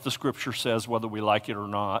match what the Scripture says, whether we like it or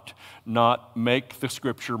not make the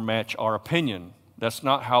Scripture match our opinion. That's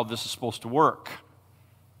not how this is supposed to work.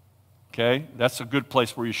 Okay? That's a good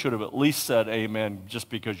place where you should have at least said amen just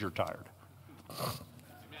because you're tired.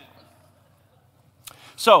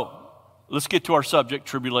 So, let's get to our subject,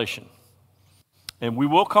 tribulation. And we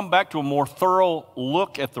will come back to a more thorough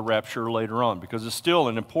look at the rapture later on because it's still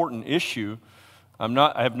an important issue.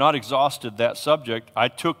 I have not exhausted that subject. I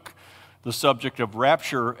took the subject of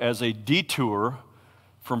rapture as a detour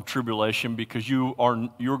from tribulation because you're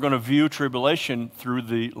going to view tribulation through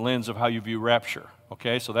the lens of how you view rapture.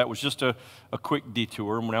 Okay, so that was just a quick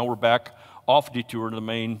detour. Now we're back off detour to the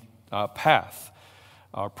main path.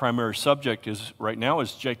 Our primary subject right now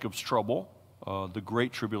is Jacob's trouble, the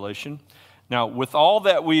great tribulation. Now, with all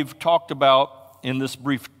that we've talked about in this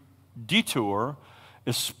brief detour,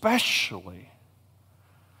 especially,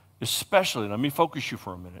 let me focus you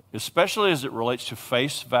for a minute, especially as it relates to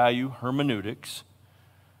face value hermeneutics,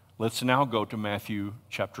 let's now go to Matthew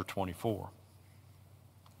chapter 24.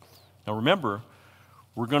 Now remember,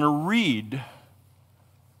 we're going to read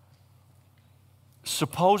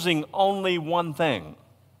supposing only one thing,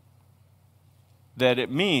 that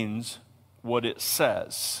it means what it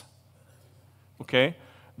says. Okay?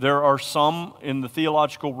 There are some in the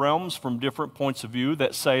theological realms from different points of view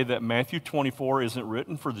that say that Matthew 24 isn't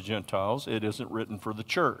written for the Gentiles, it isn't written for the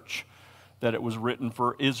church, that it was written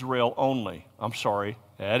for Israel only. I'm sorry,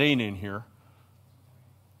 that ain't in here.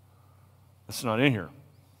 It's not in here.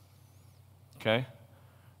 Okay?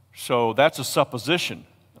 So that's a supposition.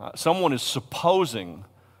 Someone is supposing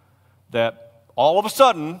that all of a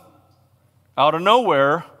sudden, out of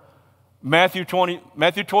nowhere, Matthew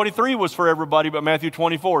 23 was for everybody, but Matthew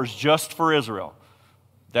 24 is just for Israel.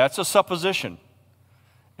 That's a supposition.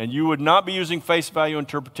 And you would not be using face value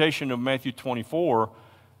interpretation of Matthew 24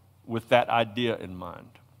 with that idea in mind.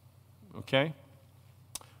 Okay?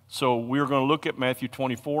 So we're going to look at Matthew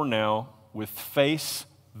 24 now with face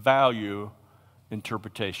value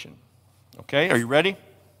interpretation. Okay, are you ready?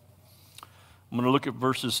 I'm going to look at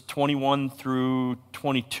verses 21 through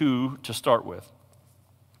 22 to start with.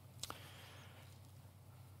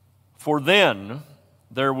 For then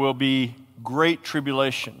there will be great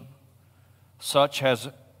tribulation, such as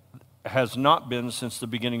has not been since the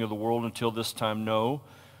beginning of the world until this time, no,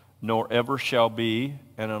 nor ever shall be,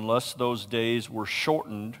 and unless those days were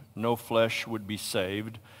shortened, no flesh would be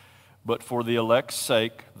saved. But for the elect's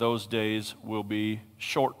sake, those days will be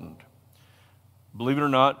shortened. Believe it or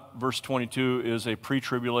not, verse 22 is a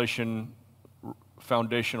pre-tribulation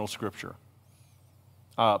foundational scripture.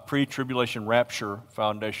 Pre-tribulation rapture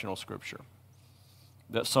foundational scripture.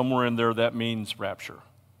 That somewhere in there, that means rapture.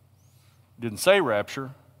 It didn't say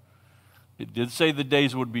rapture. It did say the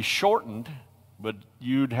days would be shortened, but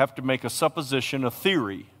you'd have to make a supposition, a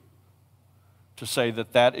theory, to say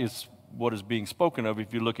that that is what is being spoken of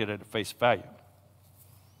if you look at it at face value.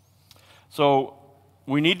 So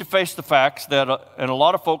we need to face the facts that, and a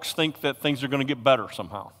lot of folks think that things are going to get better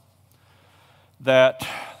somehow. That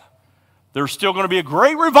there's still going to be a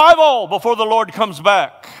great revival before the Lord comes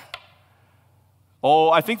back. Oh,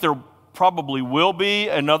 I think there probably will be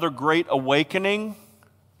another great awakening,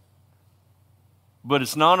 but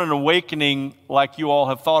it's not an awakening like you all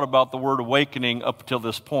have thought about the word awakening up until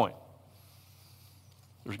this point.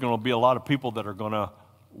 There's going to be a lot of people that are going to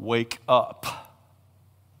wake up.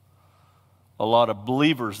 A lot of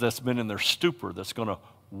believers that's been in their stupor that's going to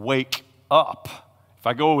wake up. If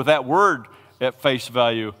I go with that word at face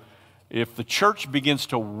value, if the church begins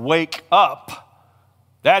to wake up,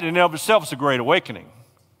 that in and of itself is a great awakening.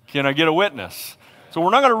 Can I get a witness? So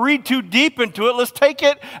we're not going to read too deep into it. Let's take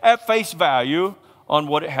it at face value on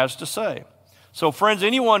what it has to say. So friends,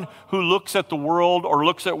 anyone who looks at the world or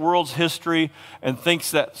looks at world's history and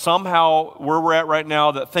thinks that somehow where we're at right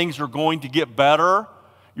now that things are going to get better,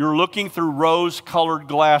 you're looking through rose-colored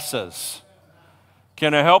glasses.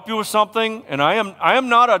 Can I help you with something? And I am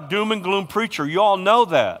not a doom and gloom preacher. You all know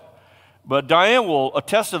that. But Diane will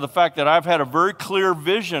attest to the fact that I've had a very clear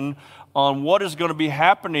vision on what is going to be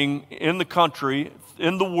happening in the country,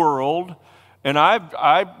 in the world, and I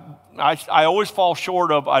always fall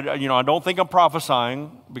short of, I don't think I'm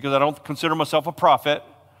prophesying because I don't consider myself a prophet,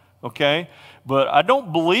 okay? But I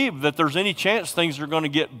don't believe that there's any chance things are going to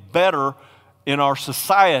get better in our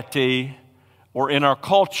society or in our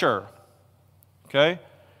culture, okay?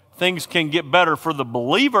 Things can get better for the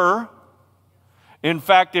believer. In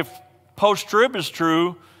fact, if post-trib is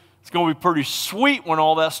true, it's going to be pretty sweet when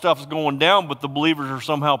all that stuff is going down, but the believers are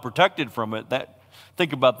somehow protected from it.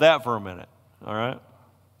 Think about that for a minute, all right?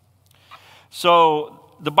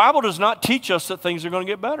 So the Bible does not teach us that things are going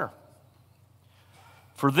to get better.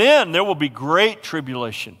 For then there will be great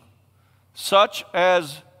tribulation, such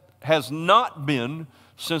as has not been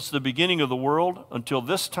since the beginning of the world until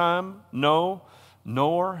this time, no,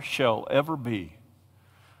 nor shall ever be.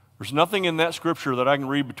 There's nothing in that scripture that I can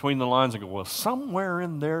read between the lines and go, well, somewhere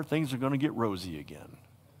in there things are going to get rosy again.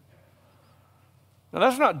 Now,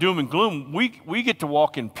 that's not doom and gloom. We get to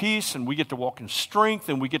walk in peace, and we get to walk in strength,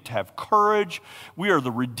 and we get to have courage. We are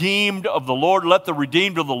the redeemed of the Lord. Let the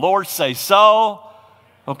redeemed of the Lord say so.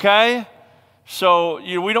 Okay? So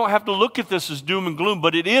we don't have to look at this as doom and gloom,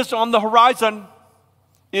 but it is on the horizon.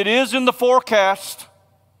 It is in the forecast.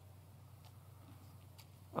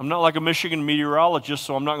 I'm not like a Michigan meteorologist,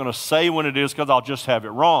 so I'm not going to say when it is because I'll just have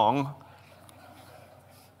it wrong.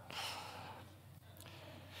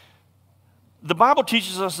 The Bible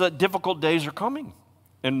teaches us that difficult days are coming.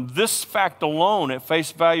 And this fact alone at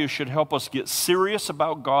face value should help us get serious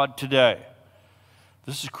about God today.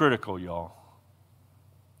 This is critical, y'all.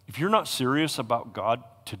 If you're not serious about God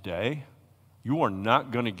today, you are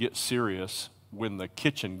not going to get serious when the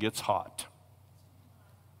kitchen gets hot.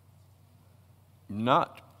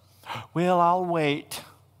 Not, well, I'll wait.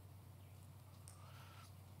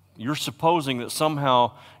 You're supposing that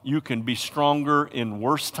somehow you can be stronger in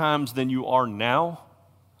worse times than you are now?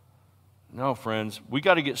 No, friends, we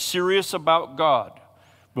got to get serious about God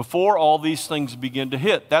before all these things begin to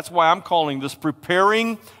hit. That's why I'm calling this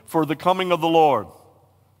preparing for the coming of the Lord.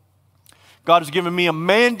 God has given me a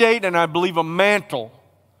mandate and I believe a mantle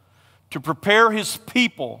to prepare His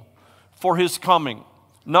people for His coming.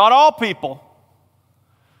 Not all people.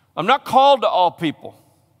 I'm not called to all people.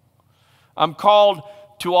 I'm called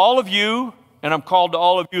to all of you, and I'm called to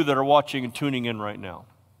all of you that are watching and tuning in right now.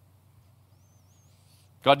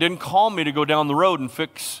 God didn't call me to go down the road and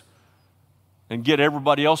fix and get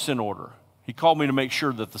everybody else in order. He called me to make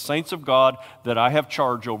sure that the saints of God that I have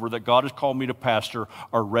charge over, that God has called me to pastor,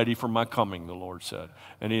 are ready for my coming, the Lord said.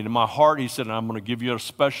 And in my heart, He said, I'm going to give you a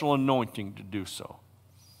special anointing to do so.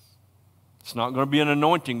 It's not going to be an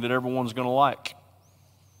anointing that everyone's going to like.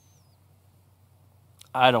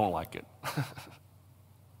 I don't like it.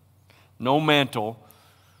 No mantle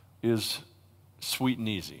is sweet and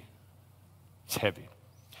easy. It's heavy.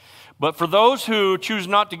 But for those who choose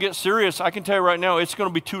not to get serious, I can tell you right now, it's going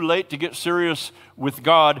to be too late to get serious with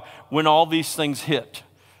God when all these things hit.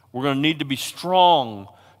 We're going to need to be strong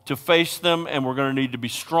to face them, and we're going to need to be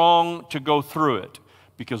strong to go through it.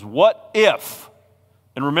 Because what if,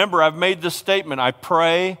 and remember, I've made this statement, I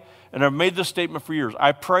pray, and I've made this statement for years,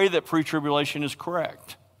 I pray that pre-tribulation is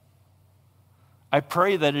correct. I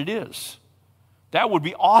pray that it is. That would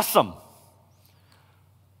be awesome.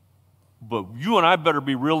 But you and I better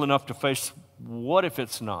be real enough to face, what if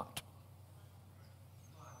it's not?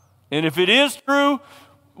 And if it is true,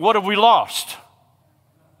 what have we lost?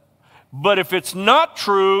 But if it's not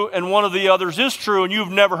true and one of the others is true and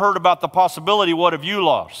you've never heard about the possibility, what have you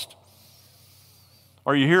lost?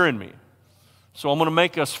 Are you hearing me? So I'm going to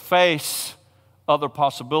make us face other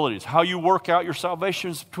possibilities. How you work out your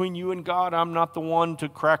salvation is between you and God. I'm not the one to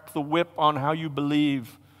crack the whip on how you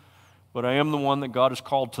believe. But I am the one that God has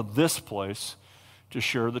called to this place to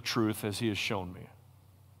share the truth as He has shown me.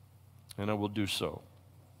 And I will do so.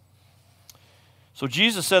 So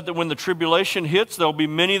Jesus said that when the tribulation hits, there'll be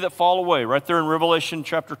many that fall away. Right there in Revelation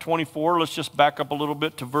chapter 24, let's just back up a little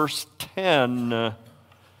bit to verse 10.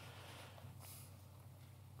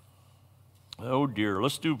 Oh dear,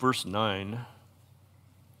 let's do verse 9.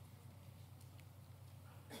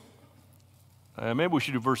 Maybe we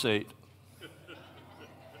should do verse 8.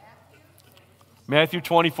 Matthew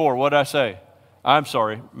 24, what did I say? I'm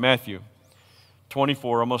sorry, Matthew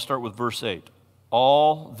 24, I'm going to start with verse 8.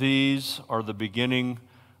 All these are the beginning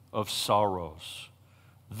of sorrows.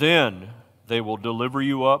 Then they will deliver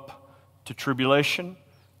you up to tribulation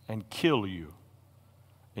and kill you,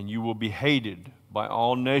 and you will be hated by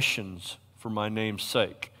all nations for my name's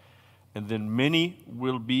sake. And then many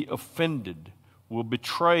will be offended, will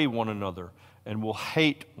betray one another, and will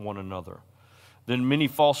hate one another. Then many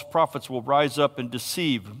false prophets will rise up and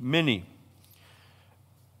deceive many.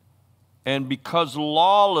 And because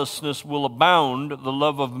lawlessness will abound, the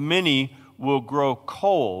love of many will grow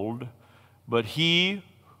cold, but he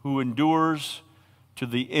who endures to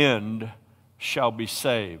the end shall be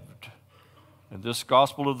saved. And this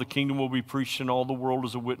gospel of the kingdom will be preached in all the world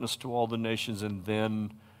as a witness to all the nations, and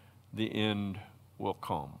then the end will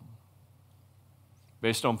come.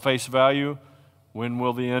 Based on face value, when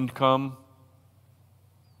will the end come?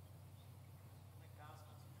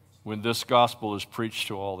 When this gospel is preached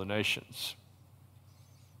to all the nations.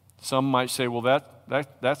 Some might say, well,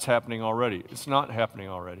 that's happening already. It's not happening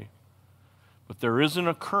already. But there is an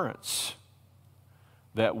occurrence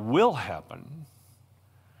that will happen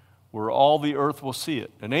where all the earth will see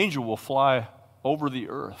it. An angel will fly over the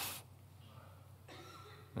earth.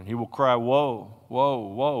 And he will cry, woe, woe,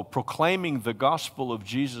 woe, proclaiming the gospel of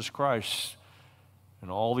Jesus Christ.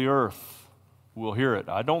 And all the earth will hear it.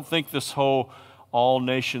 I don't think this whole all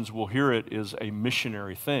nations will hear it is a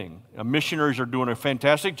missionary thing. Missionaries are doing a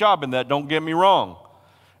fantastic job in that, don't get me wrong.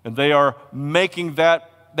 And they are making that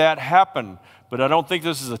happen. But I don't think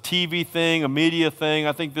this is a TV thing, a media thing.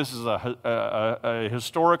 I think this is a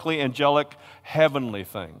historically angelic, heavenly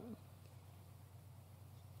thing.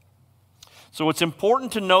 So it's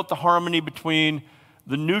important to note the harmony between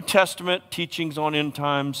the New Testament teachings on end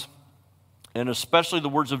times, and especially the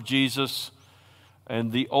words of Jesus,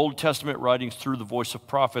 and the Old Testament writings through the voice of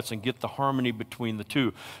prophets, and get the harmony between the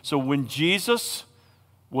two. So when Jesus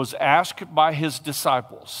was asked by his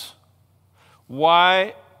disciples,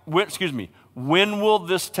 when will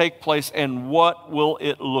this take place and what will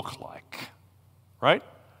it look like? Right?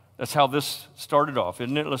 That's how this started off,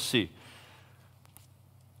 isn't it? Let's see.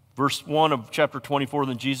 Verse 1 of chapter 24,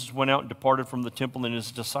 then Jesus went out and departed from the temple, and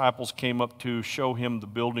his disciples came up to show him the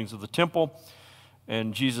buildings of the temple.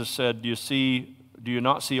 And Jesus said, do you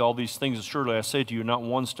not see all these things? Surely I say to you, not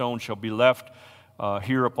one stone shall be left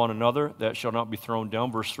here upon another that shall not be thrown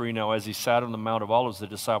down. Verse 3, now as he sat on the Mount of Olives, the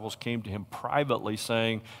disciples came to him privately,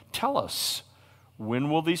 saying, tell us, when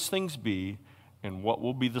will these things be, and what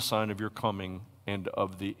will be the sign of your coming and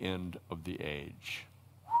of the end of the age?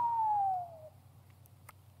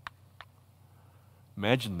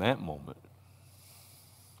 Imagine that moment.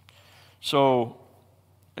 So,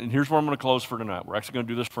 and here's where I'm going to close for tonight. We're actually going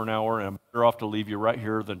to do this for an hour, and I'm better off to leave you right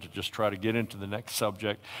here than to just try to get into the next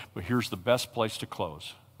subject. But here's the best place to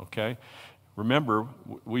close, okay? Remember,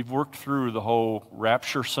 we've worked through the whole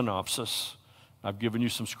rapture synopsis. I've given you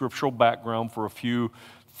some scriptural background for a few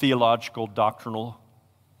theological, doctrinal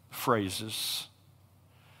phrases.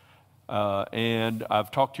 And I've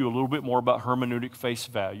talked to you a little bit more about hermeneutic face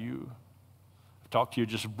value. I've talked to you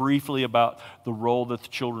just briefly about the role that the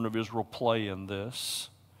children of Israel play in this.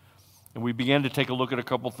 And we began to take a look at a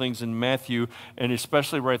couple things in Matthew, and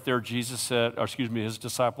especially right there, Jesus said, his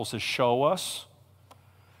disciples said, show us,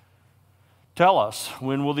 tell us,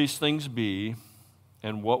 when will these things be,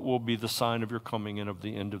 and what will be the sign of your coming and of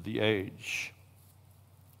the end of the age?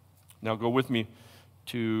 Now go with me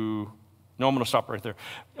I'm going to stop right there.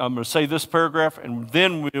 I'm going to say this paragraph, and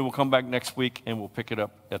then we will come back next week, and we'll pick it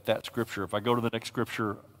up at that scripture. If I go to the next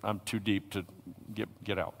scripture, I'm too deep to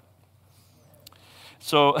get out.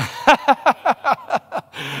 So,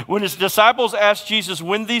 when his disciples asked Jesus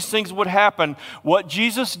when these things would happen, what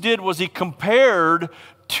Jesus did was he compared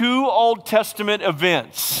two Old Testament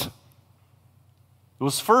events. It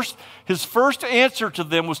was his first answer to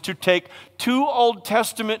them was to take two Old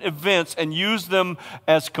Testament events and use them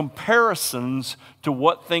as comparisons to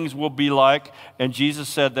what things will be like. And Jesus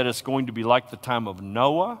said that it's going to be like the time of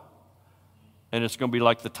Noah, and it's going to be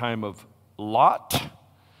like the time of Lot.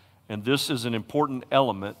 And this is an important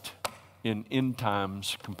element in end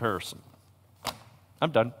times comparison.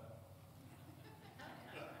 I'm done.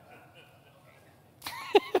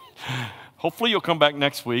 Hopefully you'll come back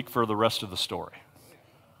next week for the rest of the story.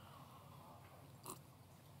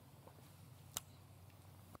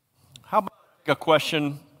 How about a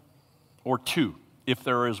question or two, if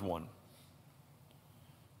there is one?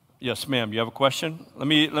 Yes, ma'am, you have a question?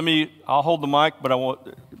 I'll hold the mic, but I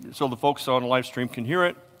want, so the folks on the live stream can hear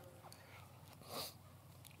it.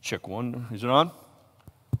 Check one. Is it on?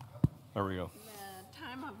 There we go. The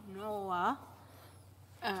time of Noah,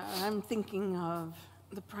 I'm thinking of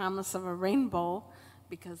the promise of a rainbow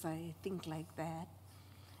because I think like that.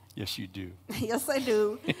 Yes, you do. Yes, I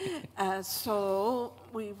do. So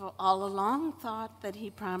we've all along thought that he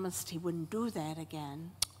promised he wouldn't do that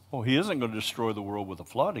again. Well, he isn't going to destroy the world with a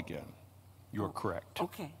flood again. You're correct.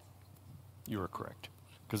 Okay. You are correct.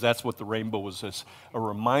 Because that's what the rainbow was, a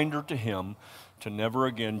reminder to him to never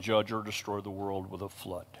again judge or destroy the world with a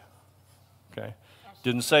flood. Okay?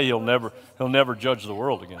 Didn't say he'll never judge the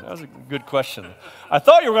world again. That was a good question. I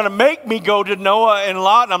thought you were going to make me go to Noah and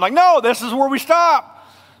Lot, and I'm like, no, this is where we stop.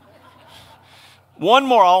 One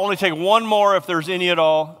more. I'll only take one more if there's any at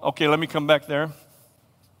all. Okay, let me come back there.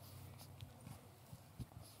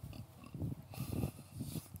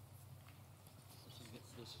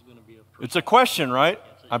 It's a question, right?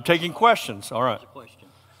 I'm taking questions. All right. It's a question.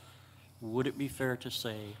 Would it be fair to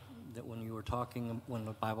say that when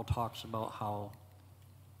the Bible talks about how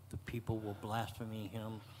the people will blaspheme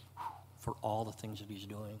him for all the things that he's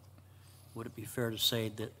doing, would it be fair to say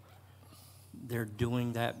that they're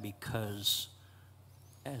doing that because,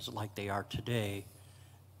 as like they are today,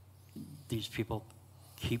 these people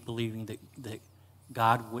keep believing that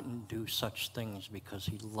God wouldn't do such things because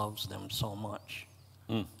he loves them so much?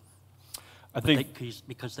 I think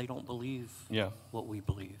because they don't believe what we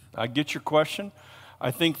believe. I get your question.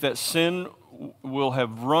 I think that sin will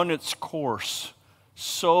have run its course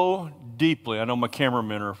so deeply. I know my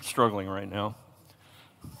cameramen are struggling right now.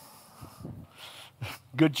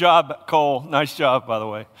 Good job, Cole. Nice job, by the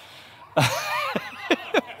way.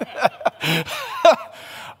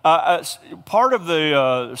 Part of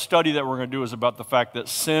the study that we're going to do is about the fact that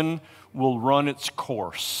sin will run its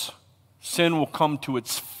course. Sin will come to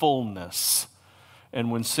its fullness.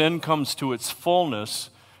 And when sin comes to its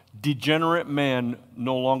fullness, degenerate man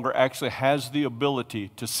no longer actually has the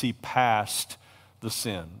ability to see past the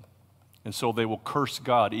sin. And so they will curse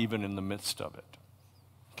God even in the midst of it.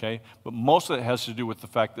 Okay? But most of it has to do with the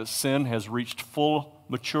fact that sin has reached full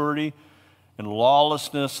maturity, and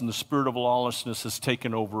lawlessness and the spirit of lawlessness has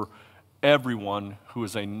taken over everyone who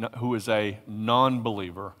is a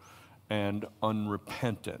non-believer and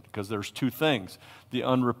unrepentant. Because there's two things. The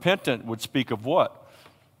unrepentant would speak of what?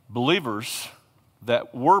 Believers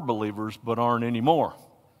that were believers but aren't anymore.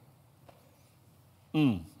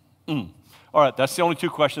 All right, that's the only two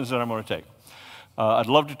questions that I'm going to take. I'd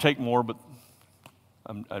love to take more, but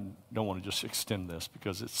I don't want to just extend this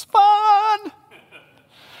because it's fun.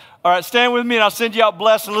 All right, stand with me and I'll send you out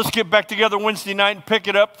blessed, and let's get back together Wednesday night and pick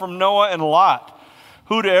it up from Noah and Lot.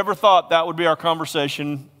 Who'd have ever thought that would be our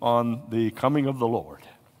conversation on the coming of the Lord?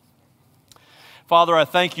 Father, I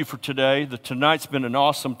thank you for today. Tonight's been an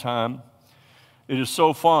awesome time. It is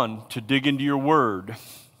so fun to dig into your word.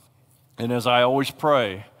 And as I always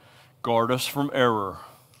pray, guard us from error.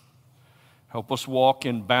 Help us walk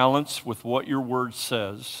in balance with what your word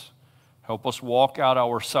says. Help us walk out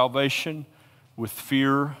our salvation with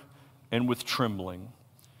fear and with trembling,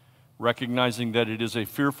 recognizing that it is a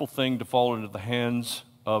fearful thing to fall into the hands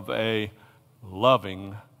of a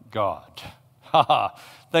loving God.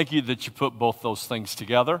 Thank you that you put both those things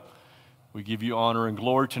together. We give you honor and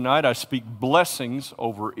glory tonight. I speak blessings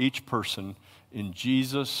over each person. In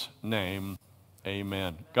Jesus' name,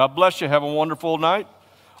 amen. God bless you. Have a wonderful night.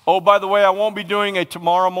 Oh, by the way, I won't be doing a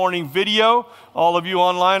tomorrow morning video. All of you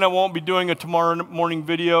online, I won't be doing a tomorrow morning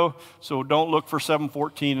video, so don't look for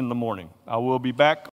 7:14 in the morning. I will be back